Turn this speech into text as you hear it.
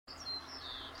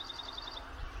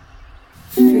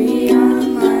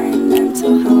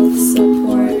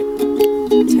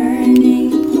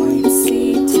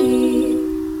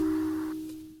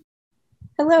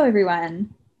Hello,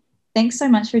 everyone. Thanks so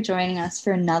much for joining us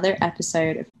for another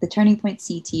episode of the Turning Point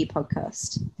CT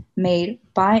podcast, made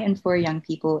by and for young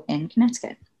people in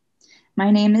Connecticut. My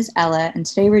name is Ella, and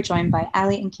today we're joined by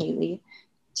Ali and Kaylee,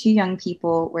 two young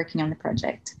people working on the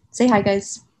project. Say hi,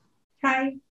 guys.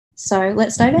 Hi. So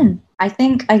let's dive in. I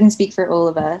think I can speak for all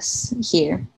of us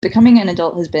here. Becoming an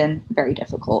adult has been very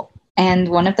difficult. And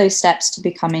one of those steps to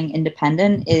becoming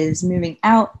independent is moving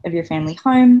out of your family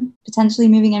home, potentially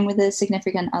moving in with a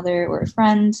significant other or a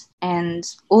friend. And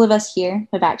all of us here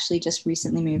have actually just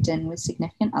recently moved in with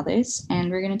significant others,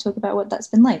 and we're going to talk about what that's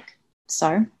been like.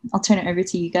 So I'll turn it over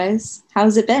to you guys.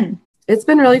 How's it been? It's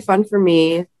been really fun for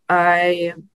me.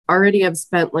 I already have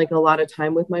spent like a lot of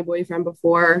time with my boyfriend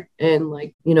before and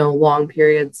long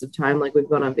periods of time, like we've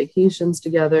gone on vacations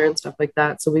together and stuff like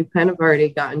that. So we've kind of already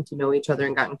gotten to know each other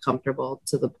and gotten comfortable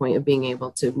to the point of being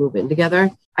able to move in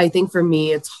together. I think for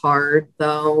me, it's hard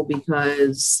though,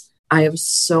 because I have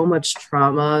so much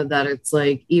trauma that it's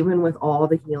like, even with all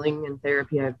the healing and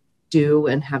therapy I do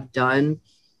and have done,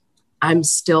 I'm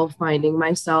still finding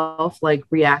myself like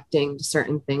reacting to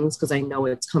certain things because I know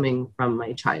it's coming from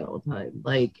my childhood.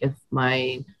 Like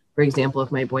for example,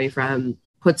 if my boyfriend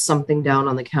puts something down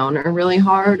on the counter really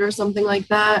hard or something like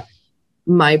that,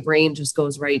 my brain just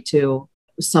goes right to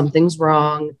something's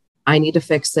wrong. I need to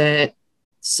fix it.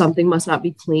 Something must not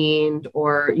be cleaned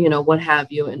or, what have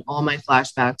you. And all my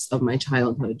flashbacks of my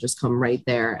childhood just come right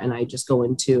there. And I just go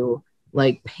into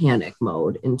like panic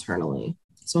mode internally.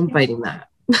 So I'm fighting that.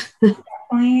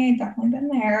 Definitely been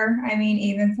there. I mean,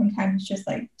 even sometimes just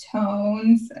like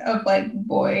tones of like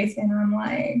voice, and I'm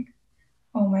like,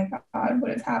 oh my God,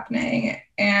 what is happening?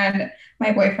 And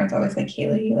my boyfriend's always like,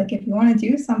 Kaylee, like if you want to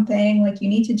do something, like you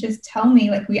need to just tell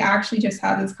me. Like we actually just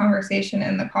had this conversation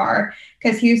in the car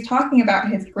because he was talking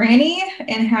about his granny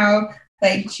and how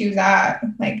like she was at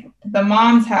like the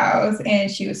mom's house and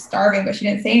she was starving, but she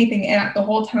didn't say anything. And the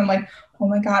whole time I'm like, oh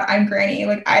my God, I'm granny.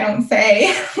 Like, I don't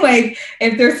say, like,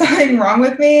 if there's something wrong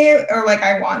with me or like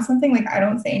I want something, like I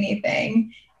don't say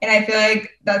anything. And I feel like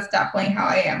that's definitely how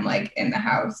I am, like in the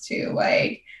house too.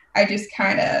 Like, I just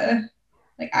kind of,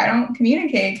 like, I don't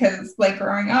communicate because like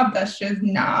growing up, that's just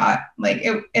not like,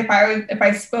 if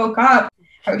I spoke up,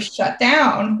 I was shut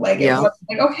down. Like, It was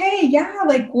like, okay, yeah,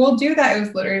 like we'll do that. It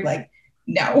was literally like,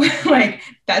 no, like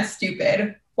that's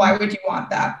stupid. Why would you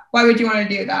want that? Why would you want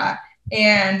to do that?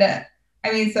 And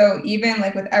I mean, so even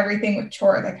like with everything with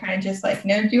chores, I kind of just like,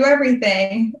 do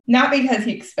everything. Not because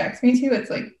he expects me to. It's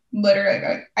like literally,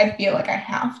 like, I feel like I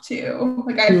have to.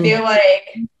 Like, I feel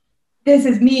like this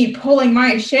is me pulling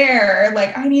my share.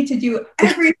 Like, I need to do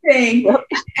everything,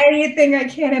 anything I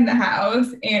can in the house.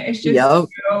 And it's just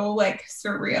so like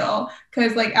surreal.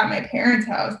 Because like at my parents'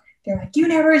 house, they're like, you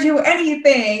never do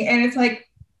anything. And it's like,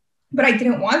 but I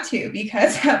didn't want to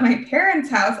because at my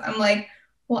parents' house, I'm like,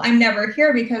 well, I'm never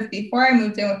here because before I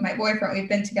moved in with my boyfriend, we've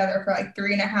been together for like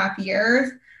 3.5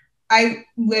 years. I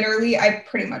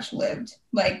pretty much lived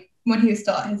like when he was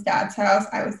still at his dad's house,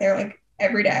 I was there like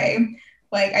every day.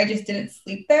 Like I just didn't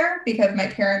sleep there because my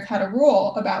parents had a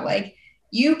rule about like,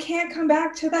 you can't come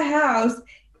back to the house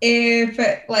if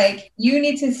like you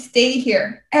need to stay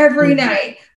here every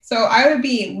night. So I would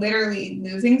be literally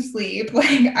losing sleep.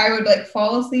 Like I would like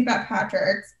fall asleep at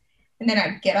Patrick's and then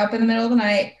I'd get up in the middle of the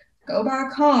night, go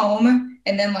back home,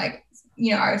 and then like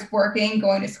I was working,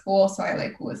 going to school, so I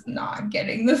like was not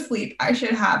getting the sleep I should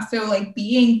have. So like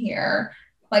being here,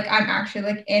 like I'm actually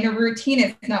like in a routine.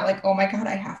 It's not like, oh my God,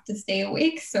 I have to stay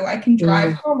awake so I can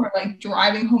drive home, or like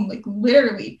driving home like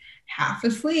literally half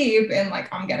asleep and like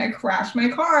I'm gonna crash my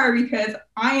car because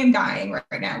I am dying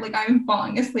right now. Like I'm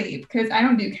falling asleep because I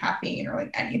don't do caffeine or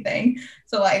like anything.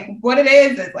 So like what it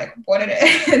is like what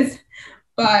it is.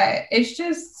 But it's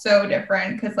just so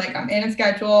different because like I'm in a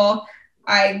schedule.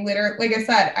 I literally, like I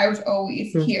said, I was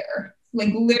always here.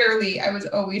 Like literally, I was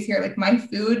always here. Like my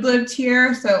food lived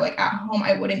here. So like at home,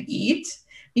 I wouldn't eat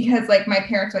because like my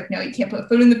parents were like, no, you can't put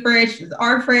food in the fridge. This is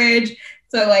our fridge.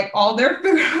 So like all their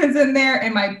food was in there.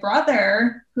 And my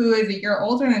brother, who is a year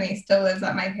older than me, still lives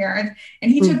at my parents.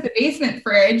 And he took the basement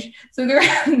fridge. So there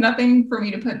was nothing for me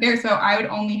to put there. So I would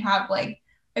only have like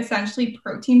essentially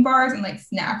protein bars and like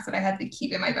snacks that I had to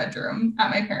keep in my bedroom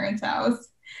at my parents' house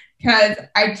because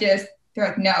they're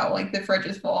like, no, like the fridge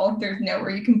is full. There's nowhere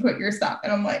you can put your stuff.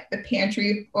 And I'm like, the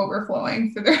pantry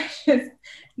overflowing. So there's just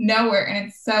nowhere. And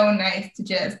it's so nice to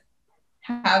just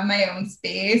have my own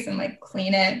space and like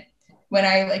clean it when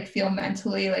I like feel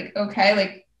mentally like, okay,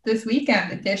 like this weekend,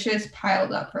 the dishes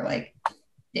piled up for like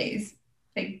days.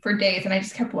 Like for days, and I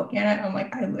just kept looking at it. And I'm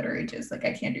like, I literally just like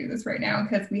I can't do this right now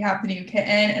because we have the new kitten,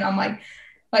 and I'm like,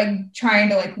 like trying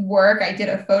to like work. I did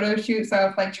a photo shoot, so I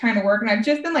was like trying to work, and I've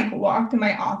just been like locked in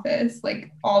my office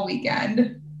like all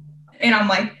weekend. And I'm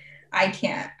like, I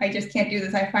just can't do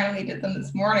this. I finally did them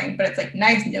this morning, but it's like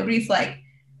nice. Nobody's like,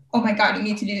 oh my God, you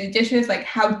need to do the dishes. Like,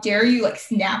 how dare you, like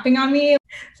snapping on me?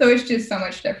 So it's just so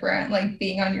much different, like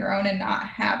being on your own and not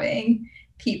having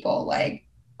people like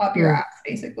up your ass,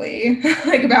 basically,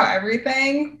 like about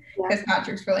everything. Because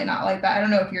Patrick's really not like that. I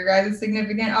don't know if your guys'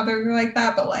 significant others are like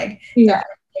that, but like,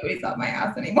 nobody's up my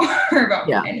ass anymore about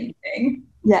anything.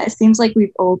 Yeah, it seems like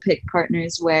we've all picked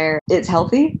partners where it's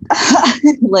healthy.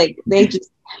 Like they just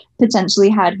potentially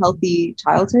had healthy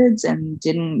childhoods and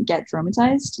didn't get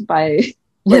traumatized by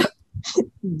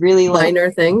really like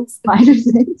minor things.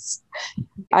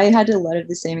 I had a lot of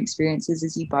the same experiences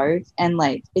as you both, and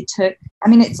like it's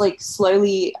like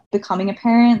slowly becoming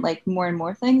apparent, like more and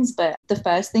more things. But the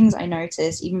first things I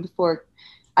noticed, even before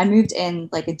I moved in,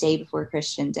 like a day before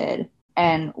Christian did,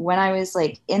 and when I was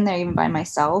like in there even by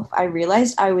myself, I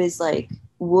realized I was like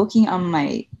walking on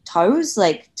my toes,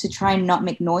 like to try and not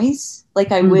make noise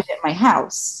like I would at my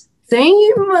house. Same.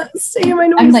 I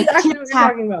know I'm like exactly what you're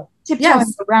talking about. Tiptoeing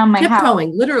around my house.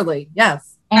 Tiptoeing, literally,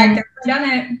 yes. And I've done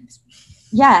it.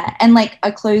 Yeah, and like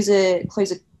I close a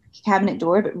cabinet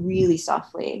door, but really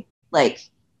softly. Like,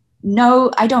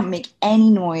 no, I don't make any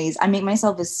noise. I make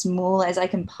myself as small as I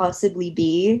can possibly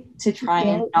be to try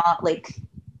and not like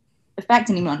affect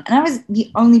anyone. And I was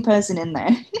the only person in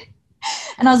there.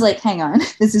 And I was like, hang on,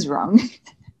 this is wrong.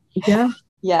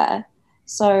 Yeah.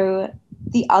 So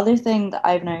the other thing that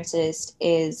I've noticed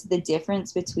is the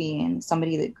difference between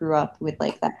somebody that grew up with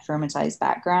like that traumatized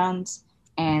background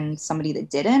and somebody that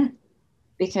didn't,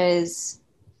 because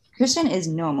Christian is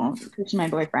normal. Christian, my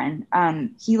boyfriend,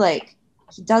 he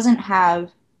doesn't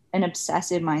have an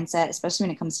obsessive mindset, especially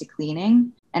when it comes to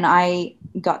cleaning. And I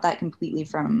got that completely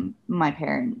from my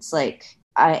parents. Like,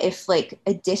 if like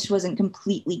a dish wasn't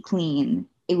completely clean,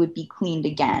 it would be cleaned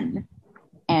again.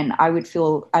 And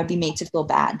I'd be made to feel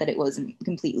bad that it wasn't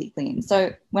completely clean.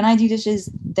 So when I do dishes,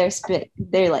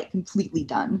 they're like completely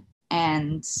done.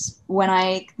 And when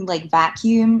I like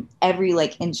vacuum, every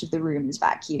like inch of the room is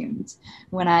vacuumed.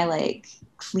 When I like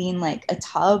clean like a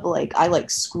tub, like I like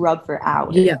scrub for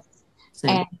hours. Yeah.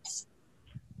 Same. And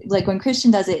like when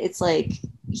Christian does it, it's like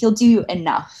he'll do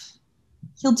enough.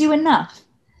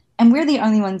 And we're the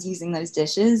only ones using those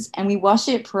dishes, and we wash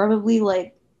it probably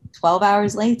like 12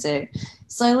 hours later.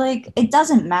 So like it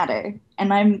doesn't matter.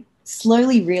 And I'm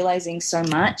slowly realizing so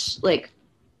much, like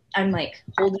I'm like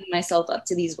holding myself up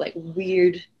to these like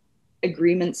weird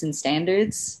agreements and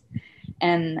standards,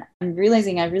 and I'm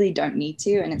realizing I really don't need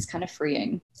to, and it's kind of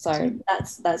freeing. So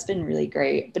that's been really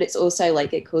great. But it's also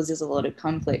like it causes a lot of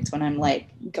conflict when I'm like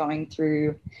going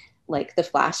through like the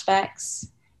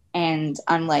flashbacks, and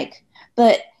I'm like,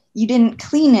 but you didn't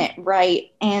clean it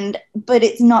right, but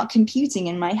it's not computing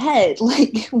in my head.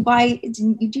 Like, why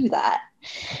didn't you do that?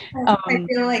 I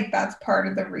feel like that's part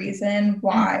of the reason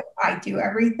why I do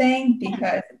everything,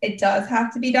 because it does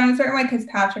have to be done a certain way. Because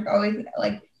Patrick always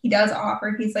like he does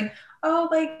offer. He's like, oh,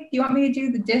 like, do you want me to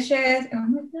do the dishes? And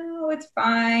I'm like, no, it's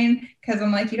fine. Because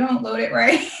I'm like, you don't load it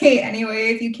right.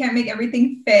 Anyways, you can't make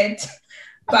everything fit.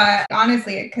 But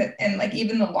honestly, it could, and like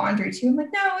even the laundry too, I'm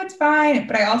like, no, it's fine.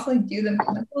 But I also like do them.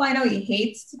 I'm like, well, I know he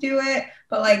hates to do it,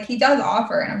 but like he does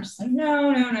offer, and I'm just like,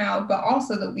 no. But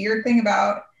also the weird thing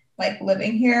about like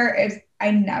living here is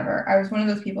I was one of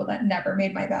those people that never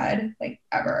made my bed, like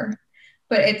ever.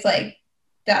 But it's like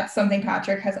that's something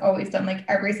Patrick has always done like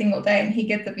every single day, and he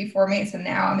gets it before me. So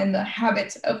now I'm in the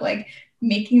habit of like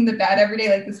making the bed every day.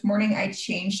 Like this morning I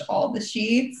changed all the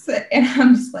sheets, and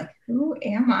I'm just like, who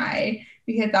am I?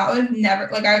 Because that was never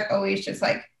like, I was always just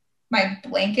like my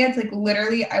blankets, like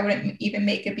literally I wouldn't even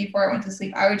make it before I went to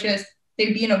sleep.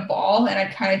 They'd be in a ball, and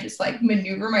I'd kind of just like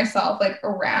maneuver myself like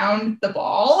around the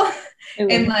ball.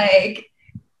 And like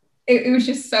it was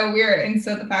just so weird. And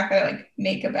so the fact that I like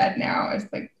make a bed now is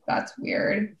like, that's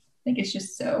weird. Like it's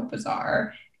just so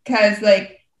bizarre, because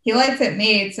like he likes it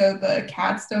made so the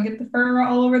cats don't get the fur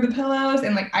all over the pillows.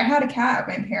 And like I had a cat at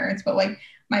my parents', but like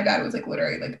my bed was like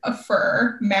literally like a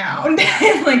fur mound.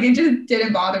 And like it just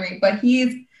didn't bother me. But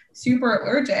he's super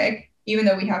allergic, even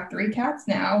though we have 3 cats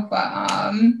now. But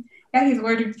yeah, he's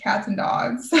allergic to cats and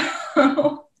dogs.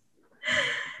 So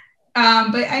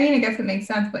but I mean, I guess it makes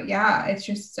sense. But yeah, it's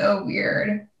just so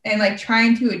weird. And like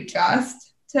trying to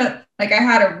adjust to, like, I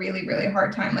had a really, really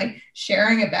hard time like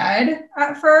sharing a bed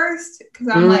at first, because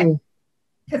I'm like,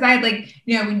 because I had like,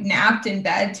 you know, we napped in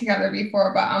bed together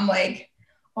before, but I'm like,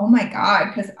 oh my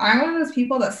God, because I'm one of those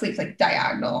people that sleeps like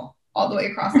diagonal. all the way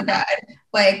across the bed,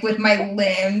 like with my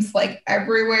limbs like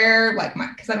everywhere, like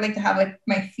because I like to have like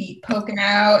my feet poking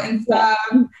out and stuff.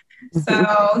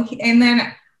 So, and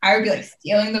then I would be like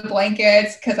stealing the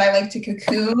blankets because I like to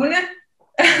cocoon.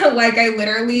 Like I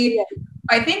literally,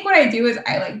 I think what I do is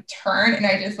I like turn and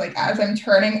I just like, as I'm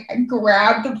turning, I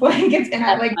grab the blankets and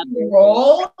I like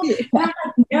roll. And I'm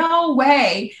like, no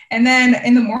way. And then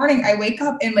in the morning I wake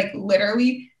up and like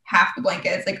literally half the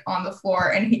blanket is like on the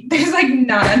floor and there's like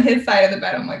none on his side of the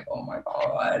bed. I'm like, oh my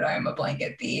God, I'm a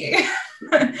blanket thief.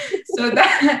 So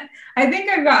that, I think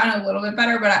I've gotten a little bit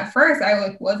better, but at first I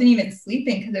like wasn't even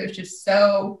sleeping because it was just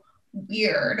so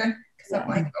weird. Because I'm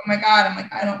like, oh my God, I'm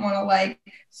like, I don't want to like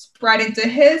spread into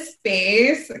his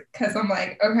space because I'm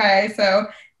like, okay, so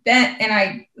then, and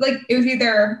I like, it was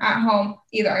either at home,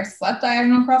 either I slept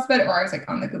diagonal across the bed or I was like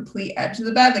on the complete edge of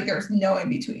the bed. Like there was no in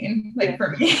between, like for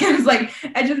me, it was like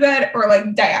edge of the bed or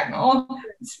like diagonal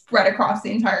spread across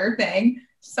the entire thing.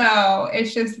 So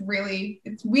it's just really,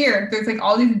 it's weird. There's like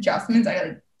all these adjustments I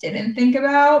like didn't think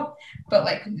about, but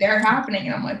like they're happening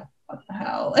and I'm like, what the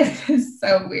hell? Like this is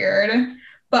so weird.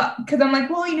 But because I'm like,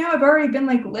 well, I've already been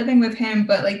like living with him,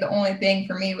 but like the only thing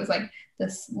for me was like the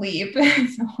sleep.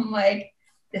 So I'm like,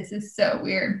 this is so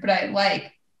weird. But I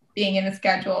like being in a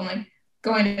schedule and like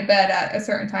going to bed at a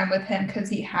certain time with him because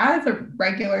he has a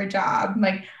regular job.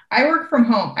 Like I work from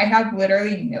home. I have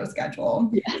literally no schedule.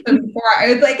 Yeah. So before I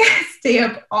would like stay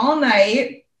up all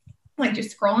night, like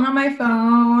just scrolling on my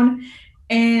phone.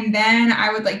 And then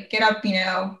I would like get up,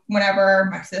 whenever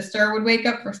my sister would wake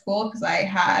up for school because I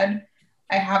have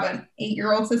an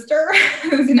 8-year-old sister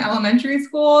who's in elementary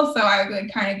school. So I would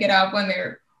like kind of get up when they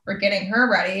were getting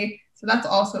her ready. So that's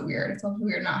also weird. It's also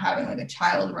weird not having like a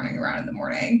child running around in the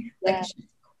morning. Like it's just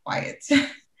quiet.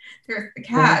 There's the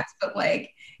cats, but like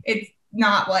it's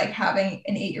not like having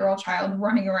an 8-year-old child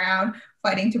running around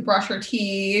fighting to brush her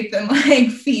teeth and like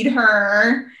feed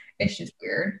her. It's just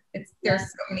weird. There's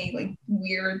so many like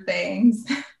weird things.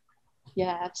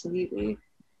 Yeah, absolutely.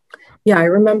 Yeah, I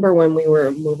remember when we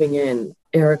were moving in,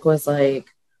 Eric was like,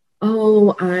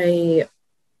 oh, I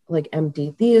like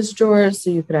emptied these drawers so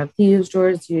you could have these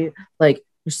drawers. You like,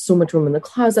 there's so much room in the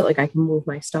closet. Like I can move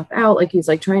my stuff out. Like he's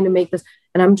like trying to make this.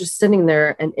 And I'm just sitting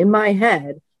there and in my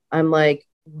head, I'm like,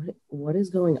 what is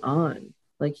going on?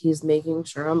 Like he's making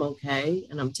sure I'm okay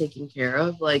and I'm taken care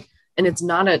of. Like, and it's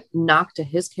not a knock to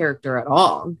his character at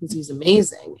all because he's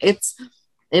amazing. It's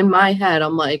in my head,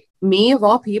 I'm like, me of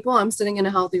all people, I'm sitting in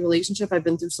a healthy relationship. I've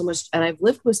been through so much and I've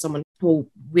lived with someone who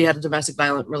we had a domestic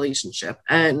violent relationship.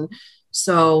 And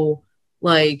so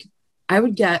like I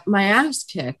would get my ass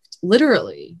kicked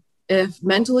literally if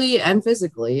mentally and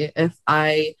physically, if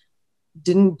I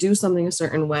didn't do something a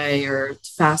certain way or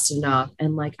fast enough.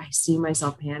 And like, I see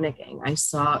myself panicking.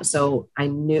 So I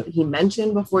knew he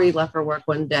mentioned before he left for work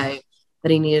one day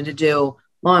that he needed to do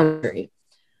laundry.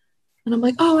 And I'm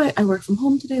like, oh, I work from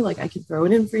home today. Like I can throw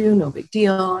it in for you. No big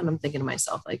deal. And I'm thinking to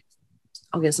myself, like,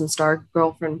 I'll get some star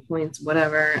girlfriend points,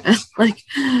 whatever.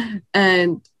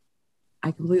 And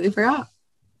I completely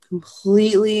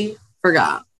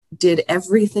forgot, did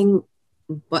everything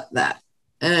but that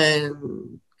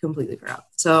and completely forgot.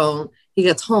 So he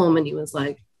gets home and he was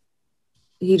like,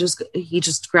 he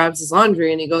just grabs his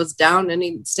laundry and he goes down and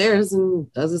he stairs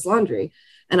and does his laundry.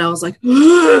 And I was like,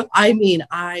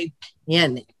 I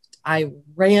panicked. I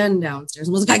ran downstairs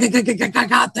and was like, I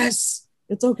got this.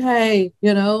 It's okay,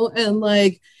 And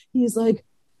like, he's like,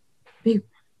 babe,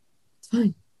 it's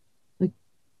fine. Like,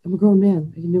 I'm a grown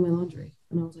man. I can do my laundry.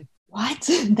 And I was like, what?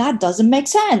 That doesn't make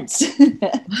sense.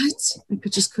 What?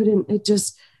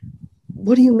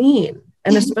 What do you mean?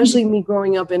 And especially me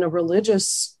growing up in a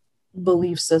religious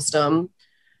belief system,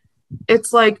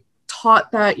 it's like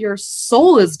taught that your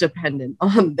soul is dependent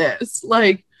on this.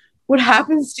 Like, what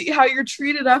happens to you, how you're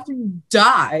treated after you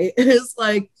die is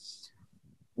like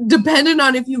dependent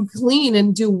on if you clean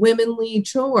and do womanly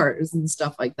chores and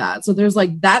stuff like that. So there's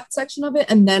like that section of it.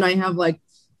 And then I have like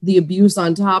the abuse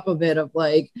on top of it of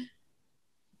like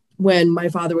when my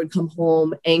father would come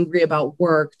home angry about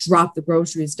work, drop the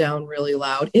groceries down really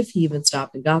loud, if he even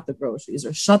stopped and got the groceries,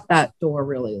 or shut that door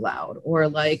really loud, or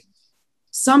like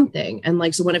something. And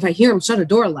like, so if I hear him shut a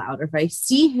door loud, or if I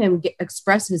see him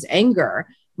express his anger,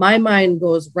 my mind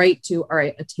goes right to, all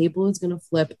right, a table is going to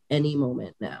flip any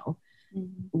moment now.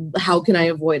 Mm-hmm. How can I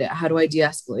avoid it? How do I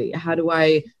de-escalate? How do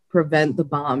I prevent the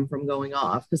bomb from going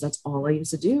off? Because that's all I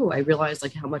used to do. I realized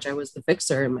like how much I was the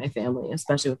fixer in my family,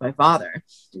 especially with my father.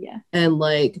 Yeah. And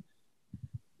like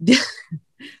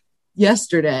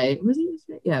yesterday, it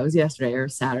was yesterday or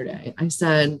Saturday.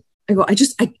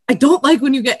 I don't like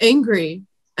when you get angry.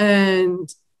 And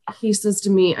he says to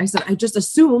me, I said, I just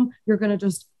assume you're going to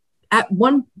just at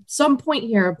some point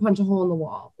here, punch a hole in the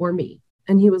wall or me.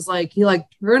 And he was like, he like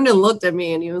turned and looked at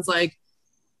me and he was like,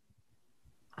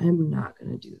 I'm not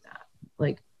going to do that.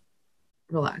 Like,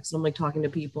 relax. And I'm like talking to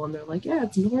people and they're like, yeah,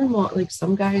 it's normal. Like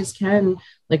some guys can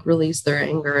like release their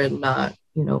anger and not,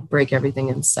 you know, break everything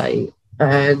in sight.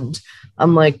 And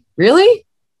I'm like, really?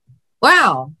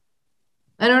 Wow.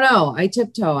 I don't know. I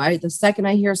tiptoe. The second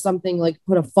I hear something like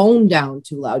put a phone down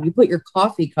too loud, you put your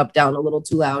coffee cup down a little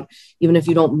too loud, even if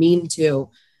you don't mean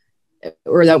to,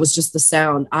 or that was just the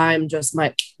sound. I'm just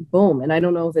my boom. And I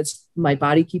don't know if it's my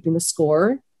body keeping the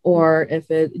score or if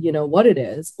it, you know, what it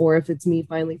is, or if it's me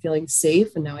finally feeling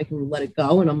safe and now I can let it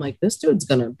go. And I'm like, this dude's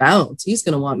going to bounce. He's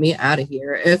going to want me out of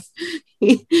here if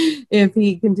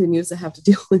he continues to have to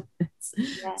deal with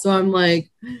this. Yeah. So I'm like,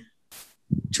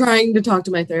 trying to talk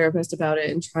to my therapist about it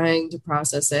and trying to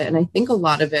process it. And I think a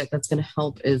lot of it that's going to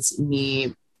help is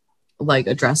me like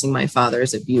addressing my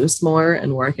father's abuse more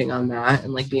and working on that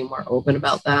and like being more open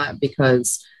about that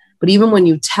but even when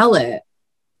you tell it,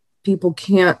 people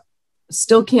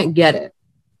still can't get it.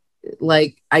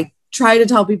 Like I try to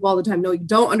tell people all the time, no, you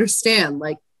don't understand.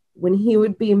 Like when he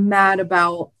would be mad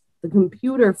about the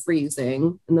computer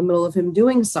freezing in the middle of him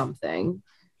doing something,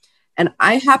 and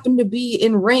I happen to be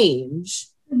in range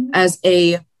as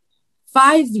a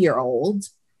 5-year-old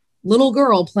little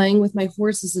girl playing with my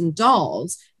horses and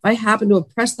dolls. If I happen to have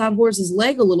pressed that horse's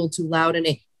leg a little too loud and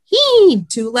it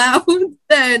heaved too loud,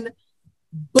 then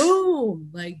boom,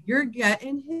 like you're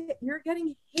getting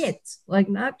hit. Like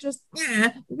not just,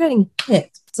 you're getting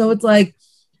hit. So it's like,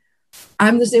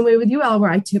 I'm the same way with you, Al, where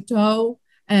I tiptoe.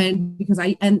 And because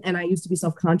I used to be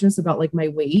self-conscious about like my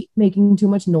weight making too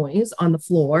much noise on the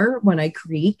floor when I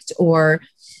creaked, or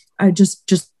I just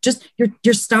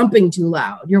you're stomping too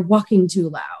loud, you're walking too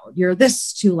loud, you're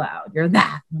this too loud, you're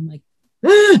that. And I'm like,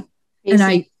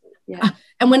 and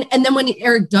then when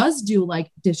Eric does do like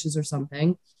dishes or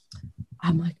something,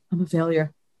 I'm like, I'm a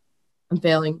failure. I'm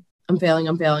failing. And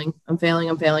the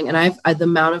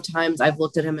amount of times I've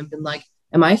looked at him and been like,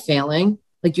 am I failing?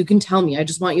 Like, you can tell me. I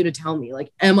just want you to tell me,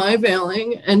 like, am I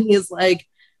failing? And he's like,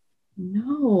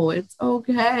 no, it's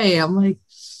okay. I'm like,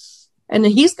 and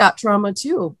he's got trauma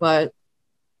too, but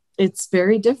it's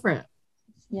very different.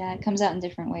 Yeah, it comes out in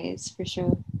different ways for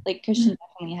sure. Like Christian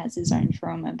definitely has his own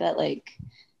trauma, but like,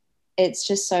 it's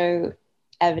just so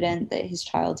evident that his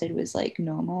childhood was like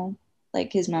normal.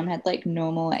 Like his mom had like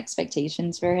normal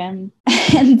expectations for him.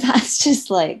 And that's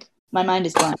just like, my mind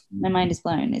is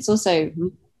blown. It's also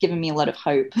given me a lot of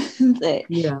hope that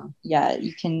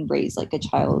you can raise like a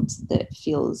child that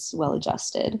feels well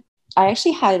adjusted. I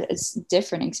actually had a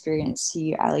different experience to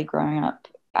you, Ali, growing up.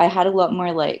 I had a lot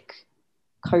more like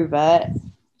covert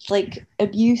like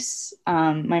abuse.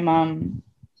 My mom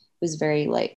was very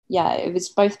like, it was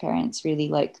both parents really.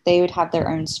 Like they would have their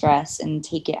own stress and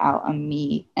take it out on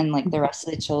me and like the rest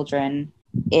of the children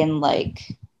in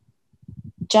like,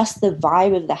 just the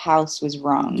vibe of the house was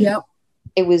wrong. Yep.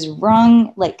 It was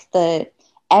wrong. Like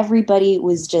everybody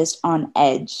was just on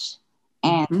edge,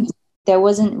 and there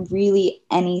wasn't really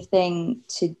anything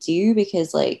to do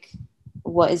because like,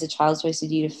 what is a child supposed to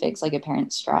do to fix like a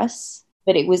parent's stress?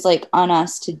 But it was like on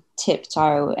us to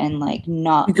tiptoe and like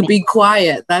not. You could be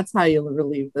quiet. That's how you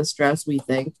relieve the stress, we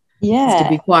think. Yeah. Is to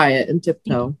be quiet and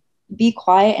tiptoe. Be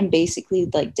quiet and basically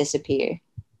like disappear.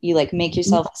 You like make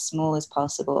yourself as small as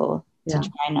possible. To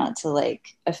try not to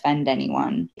like offend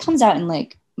anyone. It comes out in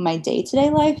like my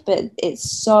day-to-day life, but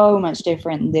it's so much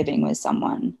different living with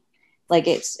someone. Like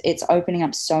it's opening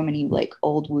up so many like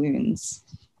old wounds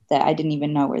that I didn't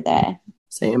even know were there.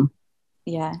 Same.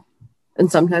 Yeah.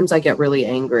 And sometimes I get really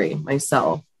angry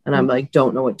myself and I'm like,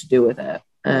 don't know what to do with it.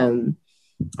 And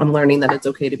I'm learning that it's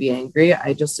okay to be angry.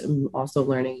 I just am also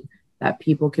learning that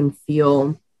people can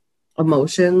feel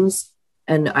emotions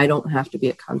and I don't have to be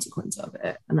a consequence of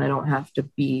it. And I don't have to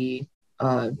be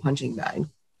a punching bag.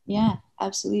 Yeah,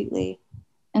 absolutely.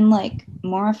 And like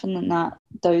more often than not,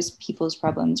 those people's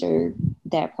problems are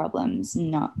their problems,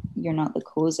 you're not the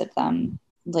cause of them.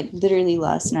 Like literally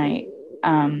last night,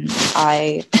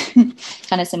 I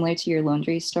kind of similar to your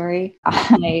laundry story.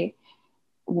 I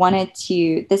wanted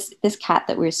to this cat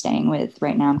that we're staying with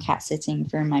right now, I'm cat sitting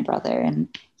for my brother, and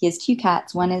he has 2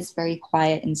 cats. One is very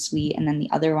quiet and sweet, and then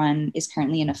the other one is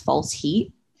currently in a false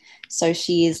heat. So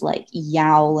she is like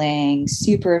yowling,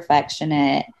 super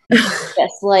affectionate,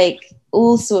 just like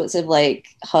all sorts of like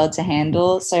hard to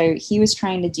handle. So he was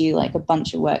trying to do like a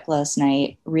bunch of work last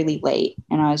night really late,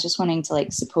 and I was just wanting to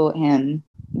like support him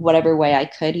whatever way I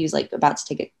could. He was like about to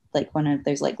take like one of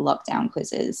those like lockdown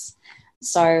quizzes.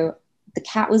 So the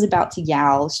cat was about to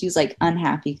yowl. She was like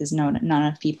unhappy because none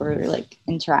of people were like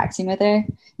interacting with her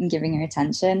and giving her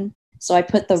attention. So I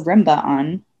put the Roomba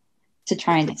on to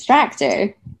try and distract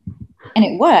her, and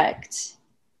it worked.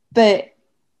 But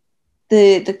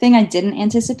the thing I didn't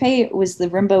anticipate was the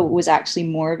Roomba was actually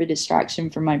more of a distraction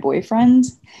for my boyfriend,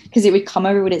 because it would come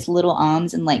over with its little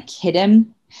arms and like hit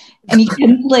him, and he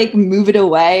couldn't like move it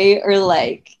away, or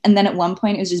like, and then at one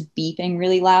point it was just beeping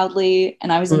really loudly,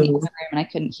 and I was in the other room and I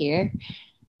couldn't hear,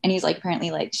 and he's like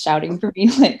apparently like shouting for me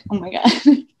like, oh my god.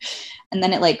 And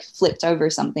then it like flipped over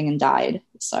something and died.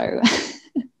 So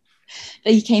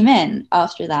but he came in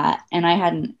after that, and I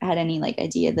hadn't had any like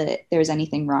idea that there was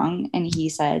anything wrong, and he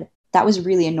said, that was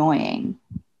really annoying.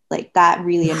 Like, that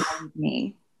really annoyed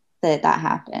me that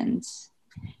happened.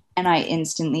 And I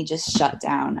instantly just shut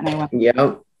down, and I went,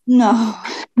 Yep. no,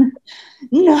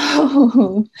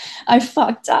 I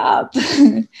fucked up.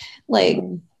 Like,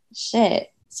 shit.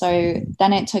 So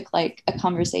then it took like a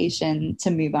conversation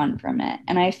to move on from it.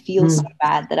 And I feel so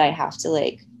bad that I have to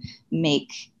like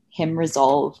make him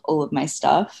resolve all of my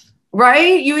stuff.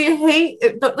 Right? You hate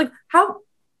it, but like, how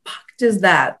fucked is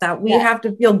that we have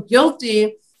to feel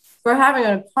guilty for having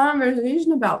a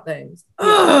conversation about things?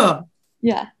 Ugh.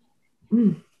 Yeah.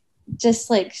 Just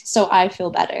like, so I feel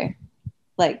better.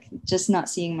 Like, just not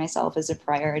seeing myself as a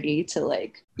priority to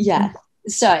like,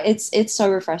 So it's so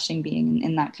refreshing being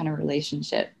in that kind of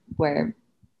relationship where,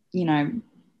 you know,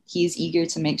 he's eager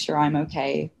to make sure I'm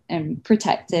okay and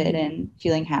protected and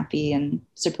feeling happy and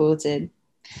supported.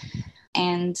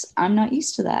 And I'm not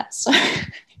used to that. So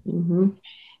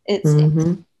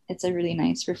it's a really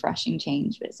nice, refreshing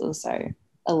change, but it's also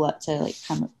a lot to like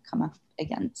come up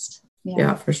against.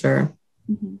 Yeah, for sure.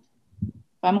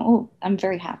 I'm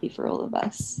very happy for all of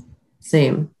us.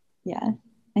 Same. Yeah.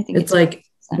 I think it's like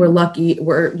we're lucky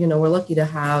to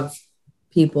have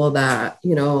people that,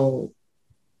 you know,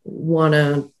 want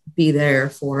to be there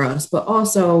for us, but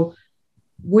also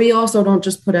we also don't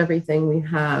just put everything we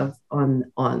have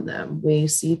on them. We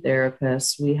see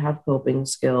therapists, we have coping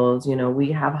skills, you know,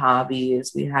 we have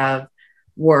hobbies, we have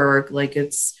work. Like,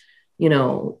 it's, you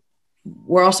know,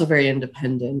 we're also very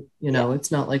independent, you know.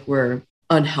 It's not like we're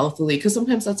unhealthily, because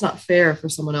sometimes that's not fair for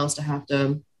someone else to have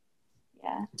to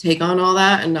take on all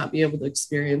that and not be able to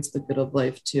experience the good of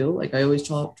life too. Like, I always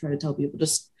try to tell people,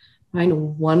 just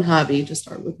find one hobby, just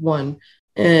start with one.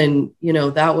 And, you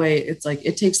know, that way it's like,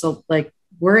 it takes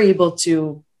we're able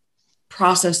to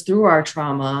process through our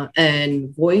trauma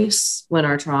and voice when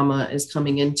our trauma is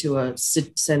coming into a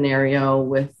scenario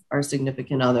with our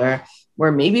significant other,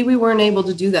 where maybe we weren't able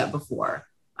to do that before.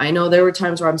 I know there were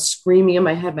times where I'm screaming in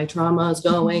my head, my trauma is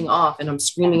going off, and I'm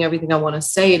screaming everything I want to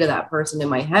say to that person in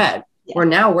my head, where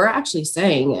now we're actually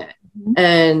saying it.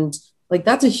 And like,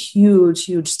 that's a huge,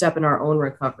 huge step in our own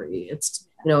recovery. It's,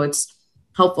 you know, it's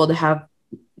helpful to have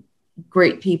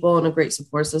great people and a great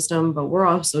support system, but we're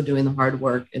also doing the hard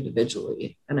work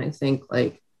individually. And I think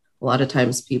like a lot of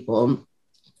times people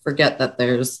forget that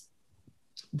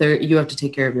you have to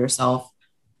take care of yourself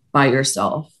by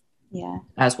yourself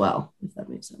as well, if that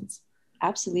makes sense.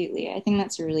 Absolutely. I think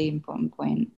that's a really important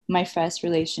point. My first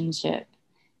relationship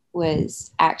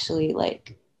was actually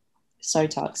like so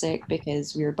toxic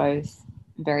because we were both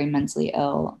very mentally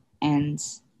ill and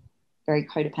very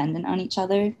codependent on each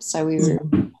other. So we were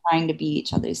trying to be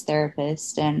each other's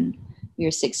therapist, and we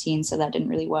were 16, so that didn't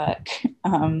really work.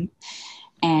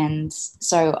 And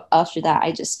so after that,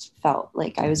 I just felt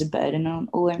like I was a burden on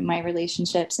all of my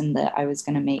relationships and that I was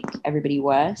going to make everybody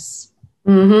worse.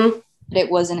 But it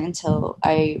wasn't until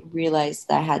I realized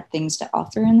that I had things to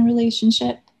offer in the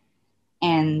relationship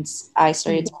and I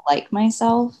started to like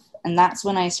myself. And that's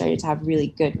when I started to have really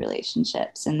good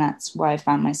relationships. And that's why I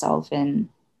found myself in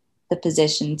the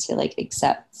position to like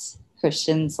accept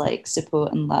Christian's like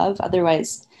support and love.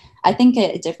 Otherwise, I think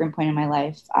at a different point in my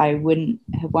life, I wouldn't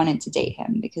have wanted to date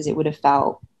him because it would have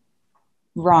felt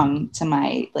wrong to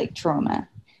my like trauma.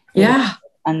 Yeah.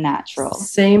 Unnatural.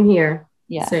 Same here.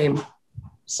 Yeah. Same.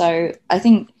 So I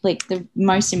think like the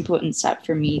most important step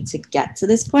for me to get to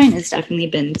this point has definitely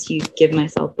been to give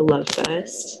myself the love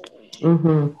first.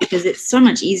 Because it's so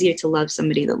much easier to love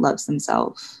somebody that loves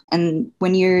themselves. And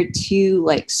when you're two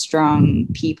like strong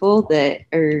people that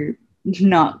are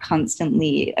not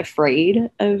constantly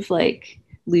afraid of like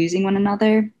losing one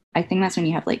another, I think that's when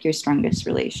you have like your strongest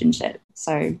relationship.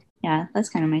 So yeah, that's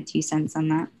kind of my 2 cents on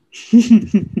that.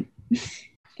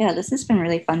 Yeah, this has been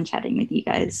really fun chatting with you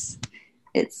guys.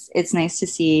 It's nice to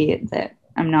see that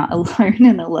I'm not alone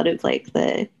in a lot of like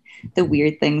the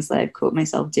weird things that I've caught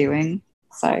myself doing.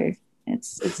 So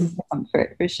it's a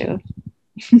comfort for sure.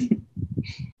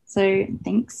 So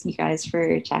thanks you guys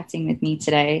for chatting with me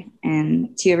today,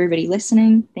 and to everybody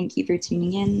listening, thank you for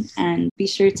tuning in, and be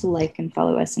sure to like and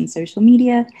follow us on social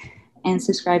media and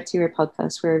subscribe to our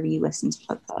podcast wherever you listen to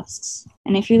podcasts.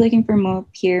 And if you're looking for more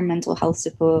peer mental health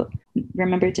support,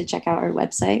 remember to check out our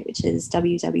website, which is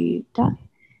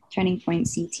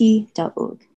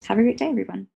www.turningpointct.org. Have a great day, everyone.